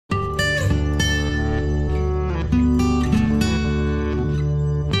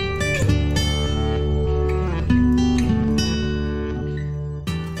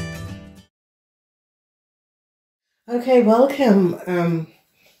Okay, welcome,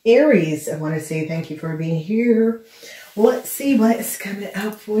 Aries. I want to say thank you for being here. Let's see what is coming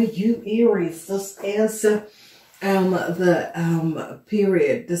up for you, Aries. This is the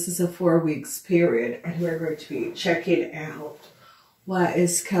period. This is a 4 weeks period, and we're going to be checking out what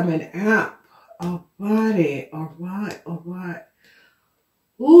is coming up. Alrighty, alright.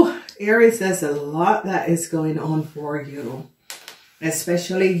 Ooh, Aries, there's a lot that is going on for you.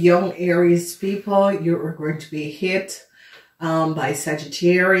 Especially young Aries people, you are going to be hit by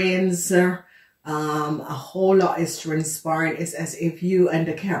Sagittarians. A whole lot is transpiring. It's as if you and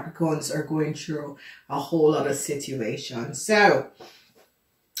the Capricorns are going through a whole lot of situations. So,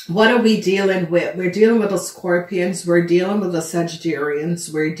 what are we dealing with? We're dealing with the Scorpions. We're dealing with the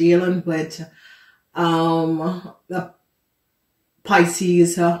Sagittarians. We're dealing with the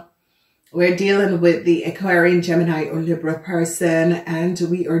Pisces. We're dealing with the Aquarian, Gemini, or Libra person, and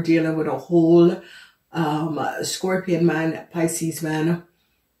we are dealing with a whole Scorpion man, Pisces man,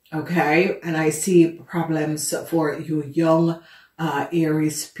 okay? And I see problems for you young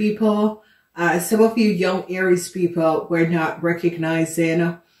Aries people. Some of you young Aries people were not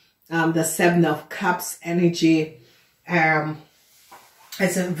recognizing the Seven of Cups energy.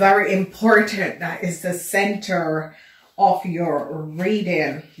 It's very important. That is the center of your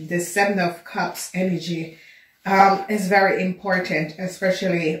reading. The Seven of Cups energy is very important,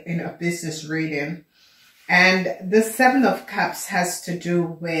 especially in a business reading. And the Seven of Cups has to do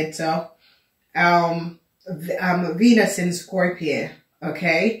with Venus in Scorpio,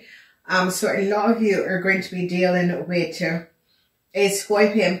 okay? So a lot of you are going to be dealing with a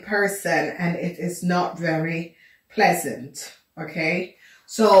Scorpion person, and it is not very pleasant, okay?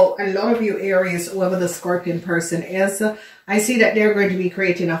 So a lot of you Aries, whoever the Scorpion person is, I see that they're going to be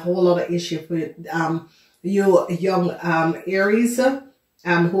creating a whole lot of issues with you young Aries.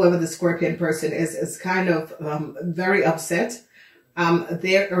 Whoever the Scorpion person is kind of very upset.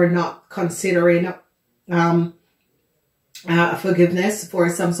 They are not considering forgiveness for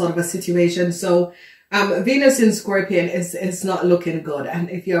some sort of a situation. So Venus in Scorpion is not looking good. And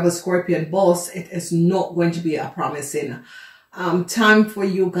if you have a Scorpion boss, it is not going to be a promising time for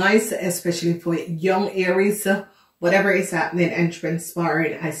you guys, especially for young Aries. Whatever is happening and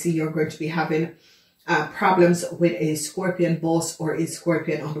transpiring, I see you're going to be having problems with a Scorpion boss or a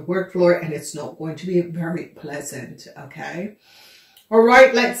Scorpion on the work floor, and it's not going to be very pleasant, okay? All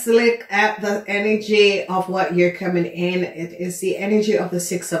right, let's look at the energy of what you're coming in. It is the energy of the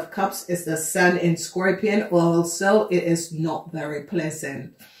Six of Cups. It's the Sun in Scorpion. Also, it is not very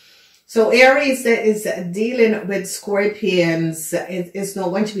pleasant. So Aries that is dealing with Scorpions, it is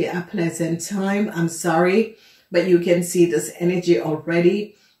not going to be a pleasant time. I'm sorry, but you can see this energy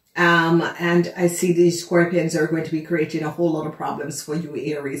already. And I see these Scorpions are going to be creating a whole lot of problems for you,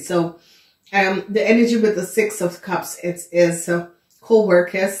 Aries. So the energy with the Six of Cups, it is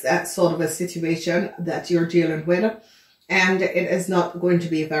co-workers, that sort of a situation that you're dealing with. And it is not going to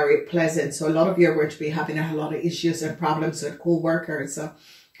be very pleasant. So a lot of you are going to be having a lot of issues and problems with co-workers.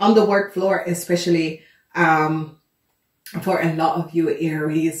 On the work floor, especially for a lot of you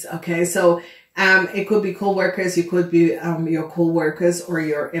Aries, okay? So it could be co-workers, it could be your co-workers or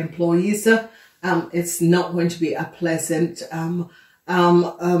your employees. It's not going to be a pleasant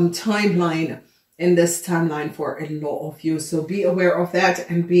timeline in this timeline for a lot of you. So be aware of that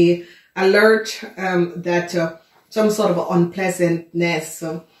and be alert that some sort of unpleasantness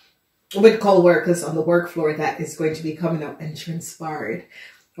with co-workers on the work floor that is going to be coming up and transpired.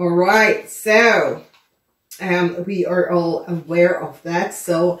 All right, so we are all aware of that.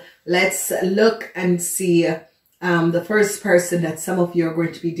 So let's look and see the first person that some of you are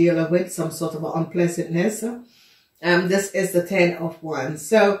going to be dealing with, some sort of unpleasantness. This is the Ten of Wands.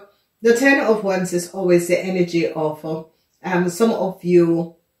 So the Ten of Wands is always the energy of some of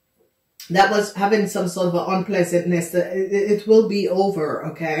you that was having some sort of unpleasantness. It will be over,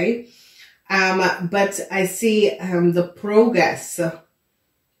 okay? But I see the progress,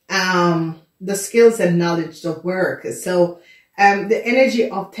 the skills and knowledge of work. So the energy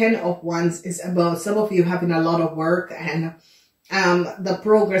of Ten of Wands is about some of you having a lot of work, and the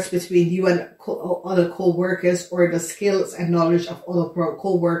progress between you and other co-workers, or the skills and knowledge of other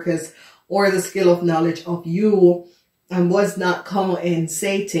co-workers, or the skill of knowledge of you was not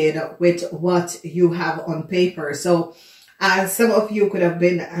compensated with what you have on paper. So some of you could have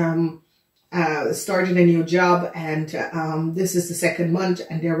been starting a new job, and this is the second month,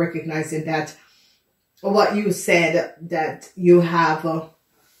 and they're recognizing that what you said, that you have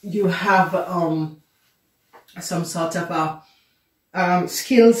some sort of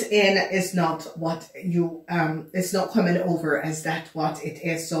skills in is not what you, it's not coming over as that what it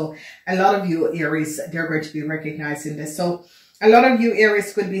is. So a lot of you Aries, they're going to be recognizing this. So a lot of you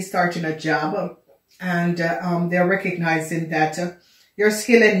Aries could be starting a job, and they're recognizing that your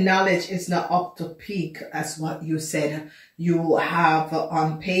skill and knowledge is not up to peak as what you said you have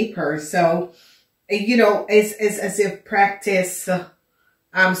on paper. So, you know, it's as if practice, some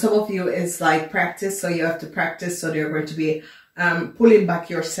of you is like practice, so you have to practice. So they're going to be pulling back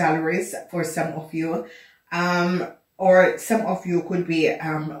your salaries for some of you, or some of you could be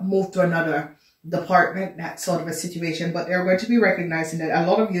moved to another department, that sort of a situation. But they're going to be recognizing that a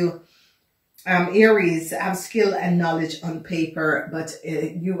lot of you Aries have skill and knowledge on paper, but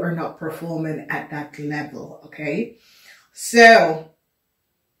you are not performing at that level. Okay, so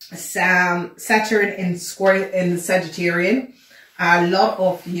Saturn in Sagittarian, a lot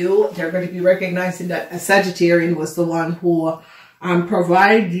of you, they're going to be recognizing that a Sagittarian was the one who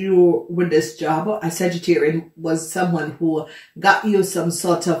provided you with this job. A Sagittarian was someone who got you some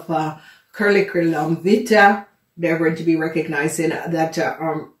sort of curriculum vitae. They're going to be recognizing that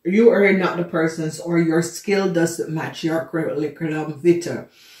you are not the person's, or your skill doesn't match your curriculum vitae.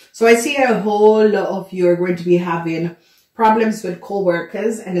 So I see a whole lot of you are going to be having problems with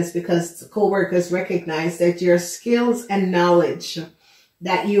co-workers, and it's because co-workers recognize that your skills and knowledge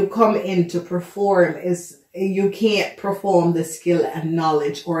that you come in to perform is, you can't perform the skill and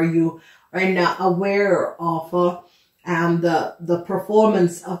knowledge, or you are not aware of the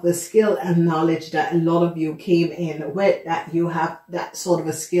performance of the skill and knowledge that a lot of you came in with, that you have that sort of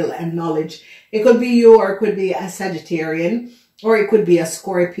a skill and knowledge. It could be you, or it could be a Sagittarian, or it could be a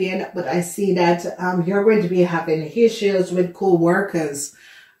Scorpion. But I see that you're going to be having issues with co-workers,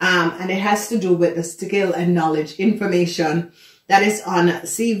 and it has to do with the skill and knowledge information that is on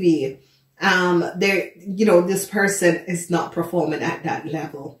CV. You know, this person is not performing at that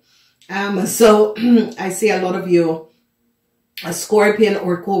level. So I see a lot of you, a Scorpion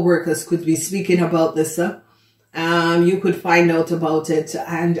or co-workers, could be speaking about this. You could find out about it.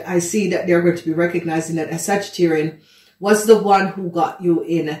 And I see that they're going to be recognizing that a Sagittarian was the one who got you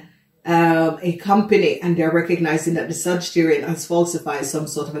in a company, and they're recognizing that the Sagittarian has falsified some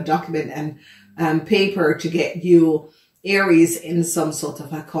sort of a document and paper to get you Aries in some sort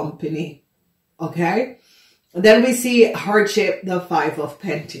of a company. Okay. Then we see hardship, the Five of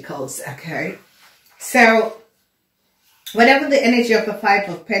Pentacles. Okay. So whatever the energy of the Five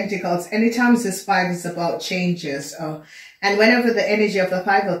of Pentacles, anytime this five is about changes, and whenever the energy of the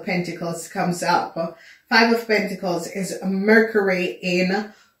Five of Pentacles comes up, Five of Pentacles is Mercury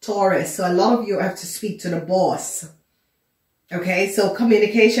in Taurus. So a lot of you have to speak to the boss. Okay, so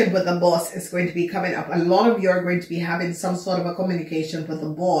communication with the boss is going to be coming up. A lot of you are going to be having some sort of a communication with the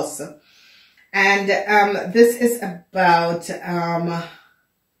boss. And this is about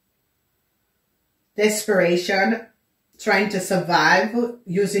desperation, trying to survive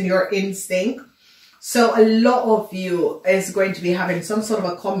using your instinct. So a lot of you is going to be having some sort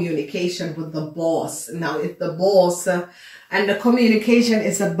of a communication with the boss. Now, if the boss and the communication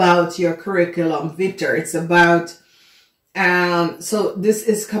is about your curriculum vitae, it's about, so this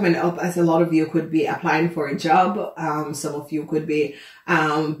is coming up as a lot of you could be applying for a job. Some of you could be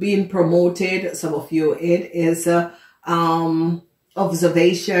being promoted. Some of you, it is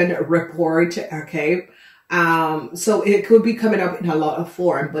observation report. Okay. So it could be coming up in a lot of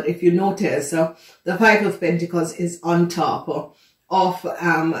form, but if you notice, the Five of Pentacles is on top of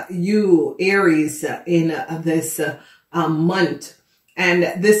you Aries in this month,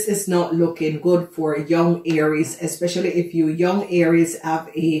 and this is not looking good for young Aries, especially if you young Aries have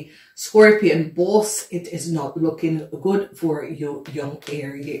a Scorpion boss. It is not looking good for you young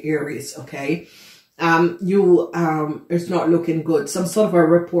Aries. Okay, it's not looking good. Some sort of a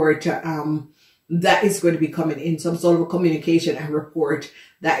report that is going to be coming in, some sort of a communication and report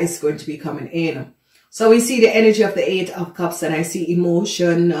that is going to be coming in. So we see the energy of the Eight of Cups, and I see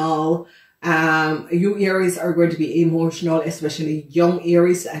emotional. You Aries are going to be emotional, especially young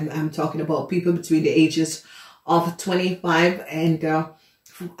Aries. I'm talking about people between the ages of 25 and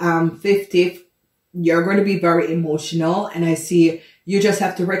 50. You're going to be very emotional, and I see you just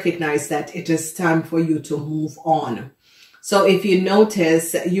have to recognize that it is time for you to move on. So if you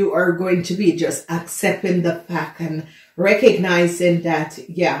notice, you are going to be just accepting the fact and recognizing that,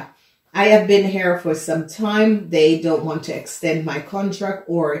 yeah, I have been here for some time. They don't want to extend my contract,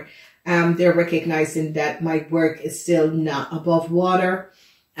 or they're recognizing that my work is still not above water.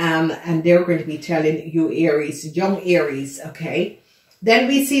 And they're going to be telling you Aries, young Aries, okay? Then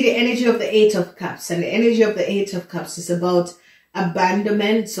we see the energy of the Eight of Cups, and the energy of the Eight of Cups is about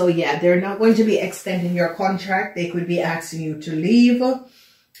abandonment. So yeah, they're not going to be extending your contract. They could be asking you to leave.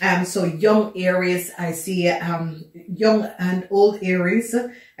 So young Aries, I see, young and old Aries,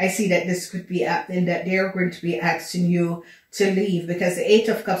 I see that this could be happening, that they're going to be asking you to leave, because the Eight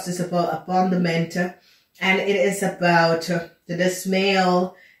of Cups is about abandonment, and it is about the dismay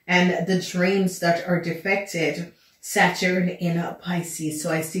and the dreams that are defected. Saturn in Pisces.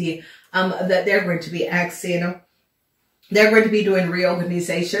 So I see, that they're going to be asking, they're going to be doing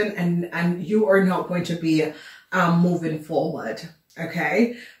reorganization, and you are not going to be, moving forward.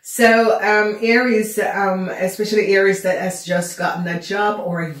 Okay, so Aries, especially Aries that has just gotten a job,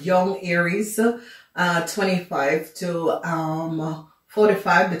 or a young Aries, 25 to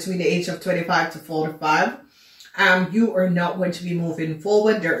 45, between the age of 25 to 45, you are not going to be moving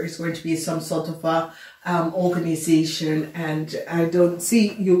forward. There is going to be some sort of a organization, and I don't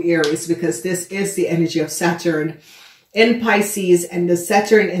see you, Aries, because this is the energy of Saturn in Pisces, and the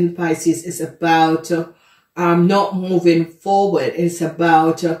Saturn in Pisces is about not moving forward. It's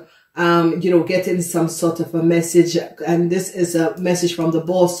about, you know, getting some sort of a message. And this is a message from the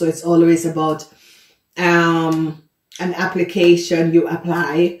boss. So it's always about, an application you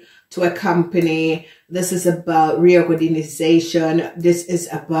apply to a company. This is about reorganization. This is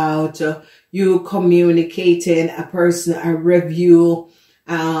about, you communicating a person, a review,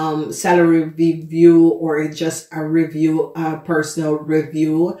 salary review, or just a review, personal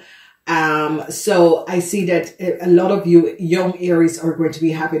review. So I see that a lot of you young Aries are going to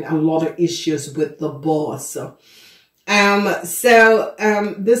be having a lot of issues with the boss.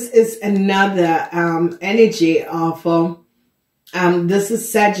 This is another, energy of, this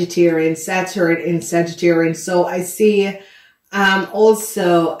is Sagittarian, Saturn in Sagittarian. So I see,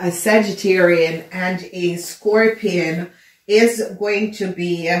 also a Sagittarian and a Scorpion is going to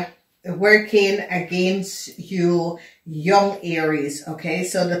be working against you, young Aries. Okay,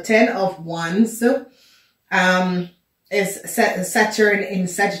 so the 10 of Wands is Saturn in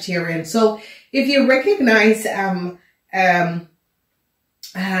Sagittarian. So if you recognize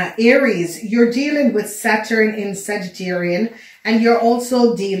Aries, you're dealing with Saturn in Sagittarian, and you're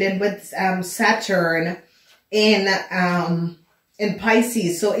also dealing with Saturn in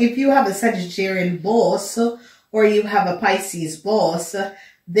Pisces. So if you have a Sagittarian boss, or you have a Pisces boss,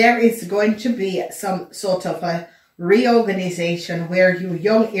 there is going to be some sort of a reorganization where you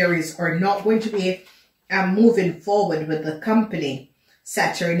young Aries are not going to be moving forward with the company.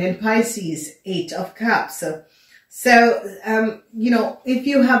 Saturn in Pisces, 8 of Cups. So, you know, if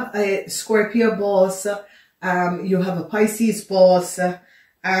you have a Scorpio boss, you have a Pisces boss,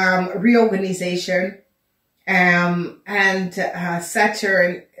 reorganization, and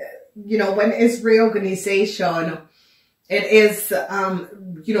Saturn, you know, when it's reorganization, it is,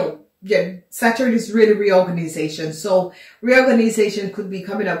 you know, yeah, Saturn is really reorganization. So reorganization could be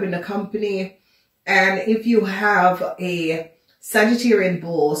coming up in the company. And if you have a Sagittarian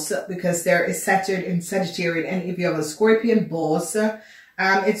boss, because there is Saturn in Sagittarian, and if you have a Scorpion boss,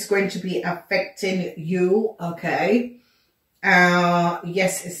 it's going to be affecting you. Okay.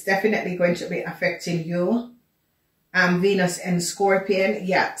 Yes, it's definitely going to be affecting you. Venus and Scorpion.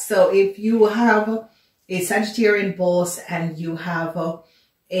 Yeah. So if you have a Sagittarian boss and you have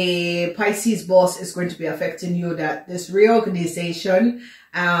a Pisces boss, is going to be affecting you, that this reorganization,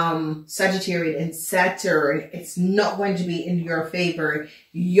 Sagittarian and Saturn, it's not going to be in your favor,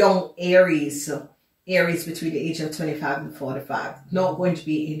 young Aries. Aries between the age of 25 and 45, not going to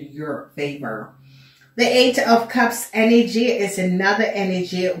be in your favor. The 8 of Cups energy is another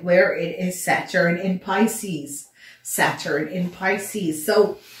energy where it is Saturn in Pisces. Saturn in Pisces.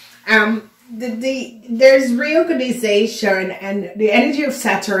 So, there's reorganization, and the energy of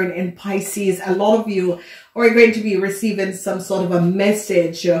Saturn in Pisces, a lot of you are going to be receiving some sort of a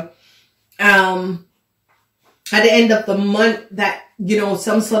message at the end of the month that, you know,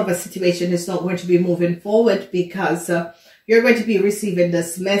 some sort of a situation is not going to be moving forward, because you're going to be receiving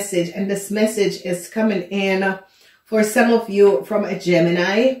this message, and this message is coming in for some of you from a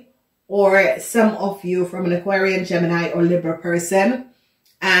Gemini, or some of you from an Aquarian, Gemini, or Libra person.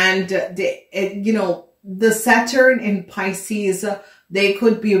 And you know, the Saturn in Pisces, they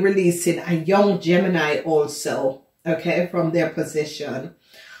could be releasing a young Gemini also, okay, from their position.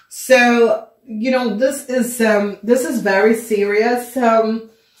 So, you know, this is very serious.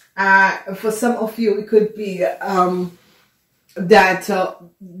 For some of you, it could be that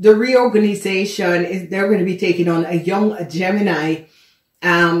the reorganization is, they're going to be taking on a young Gemini.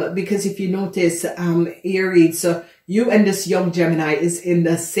 Because if you notice, Aries, you and this young Gemini is in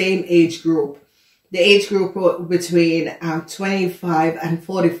the same age group, the age group between 25 and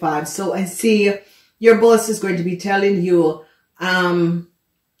 45. So I see your boss is going to be telling you,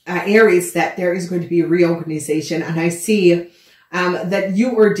 Aries, that there is going to be reorganization. And I see that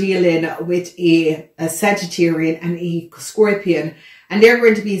you are dealing with a Sagittarian and a Scorpion, and they're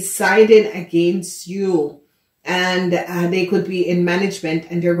going to be siding against you. And they could be in management,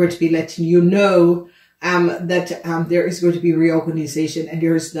 and they're going to be letting you know that there is going to be reorganization, and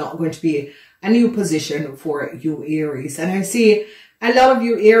there is not going to be a new position for you, Aries. And I see a lot of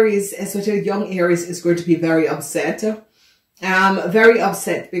you, Aries, especially young Aries, is going to be very upset. Very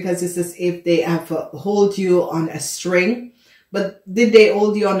upset, because it's as if they have hold you on a string. But did they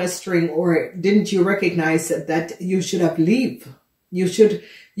hold you on a string, or didn't you recognize that you should have leave? You should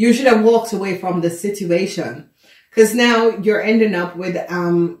have walked away from the situation. Because now you're ending up with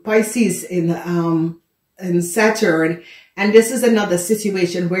Pisces in Saturn, and this is another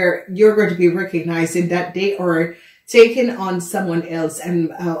situation where you're going to be recognizing that they are taking on someone else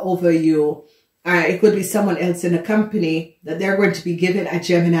and over you. It could be someone else in a company, that they're going to be giving a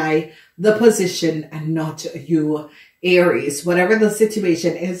Gemini the position and not you, Aries. Whatever the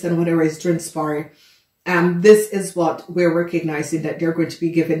situation is and whatever is transpiring, this is what we're recognizing, that they're going to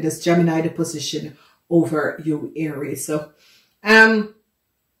be giving this Gemini the position over you, Aries. So, then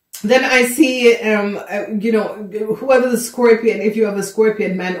I see, you know, whoever the Scorpion, if you have a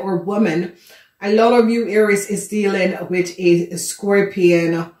Scorpion man or woman, a lot of you, Aries, is dealing with a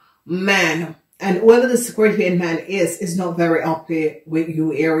Scorpion man. And whoever the Scorpion man is not very happy with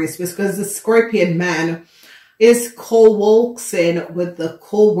you, Aries, because the Scorpion man is co-walking with the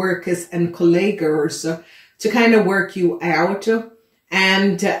co-workers and colleagues to kind of work you out.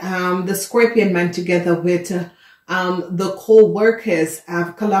 And the Scorpion man, together with the co-workers,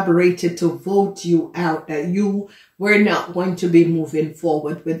 have collaborated to vote you out, that you were not going to be moving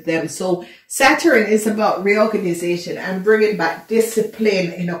forward with them. So Saturn is about reorganization and bringing back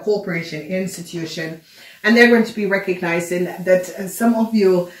discipline in a corporation institution. And they're going to be recognizing that some of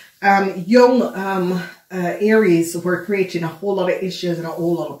you young Aries were creating a whole lot of issues and a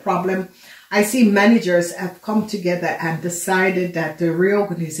whole lot of problem. I see managers have come together and decided that the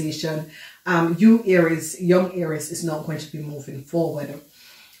reorganization, you Aries, young Aries, is not going to be moving forward.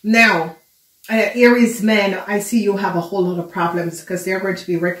 Now, Aries men, I see you have a whole lot of problems, because they're going to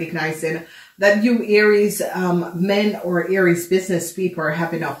be recognizing that you Aries men or Aries business people are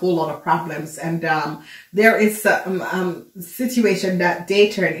having a whole lot of problems. And there is a situation that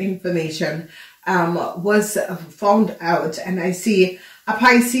data and information was found out. And I see a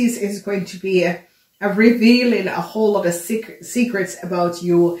Pisces is going to be revealing a whole lot of secrets about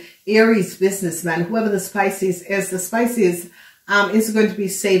you, Aries businessman. Whoever the Pisces is, the Pisces is going to be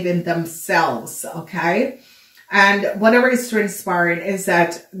saving themselves, okay? And whatever is transpiring is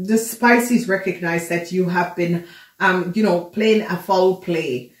that the Pisces recognize that you have been, you know, playing a foul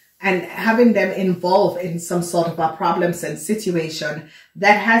play and having them involved in some sort of a problems and situation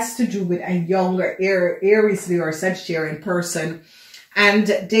that has to do with a younger Aries or Sagittarian person. And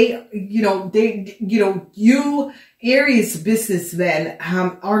they, you Aries businessmen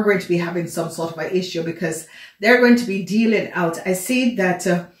are going to be having some sort of an issue, because they're going to be dealing out. I see that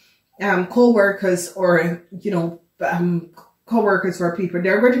co-workers or, co-workers or people,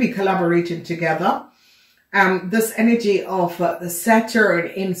 they're going to be collaborating together. This energy of Saturn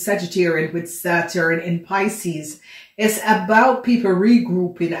in Sagittarius with Saturn in Pisces is about people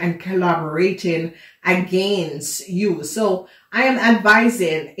regrouping and collaborating against you. So I am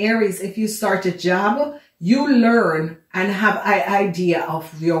advising Aries, if you start a job, you learn and have an idea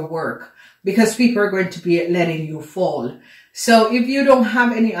of your work, because people are going to be letting you fall. So if you don't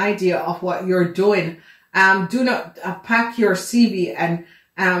have any idea of what you're doing, do not pack your CV and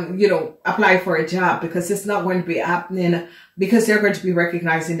apply for a job, because it's not going to be happening, because they're going to be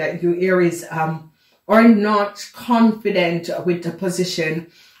recognizing that you Aries are not confident with the position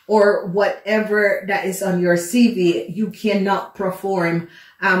or whatever that is on your CV. You cannot perform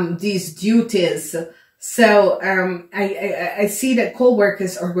these duties. So I see that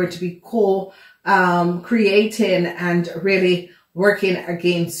co-workers are going to be creating and really working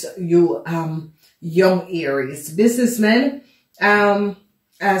against you, young Aries businessmen. A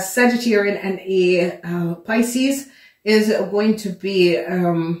Sagittarian and a Pisces is going to be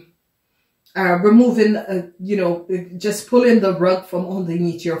removing, just pulling the rug from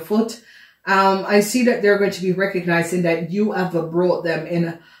underneath your foot. I see that they're going to be recognizing that you have brought them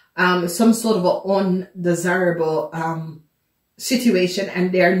in some sort of an undesirable situation,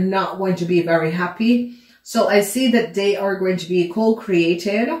 and they're not going to be very happy. So I see that they are going to be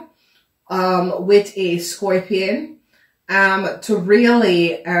co-created with a Scorpion to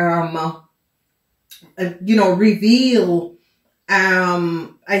really, reveal.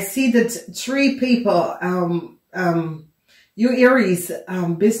 I see that 3 people, You Aries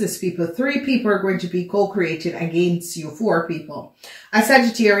business people, 3 people are going to be co-creating against you, 4 people. A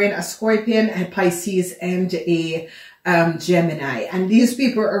Sagittarian, a Scorpion, a Pisces, and a Gemini. And these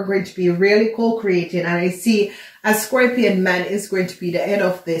people are going to be really co-creating. And I see a Scorpion man is going to be the head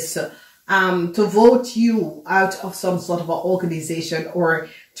of this to vote you out of some sort of an organization, or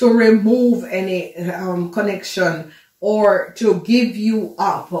to remove any connection, or to give you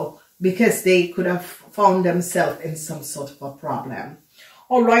up because they could have found themselves in some sort of a problem.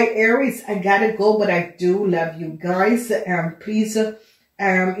 All right, Aries, I gotta go, but I do love you guys. Please,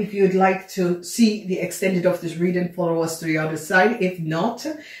 if you'd like to see the extended of this reading, follow us to the other side. If not,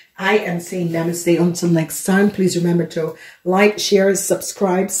 I am saying namaste until next time. Please remember to like, share,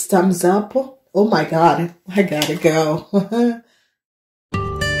 subscribe, thumbs up. Oh my God, I gotta go.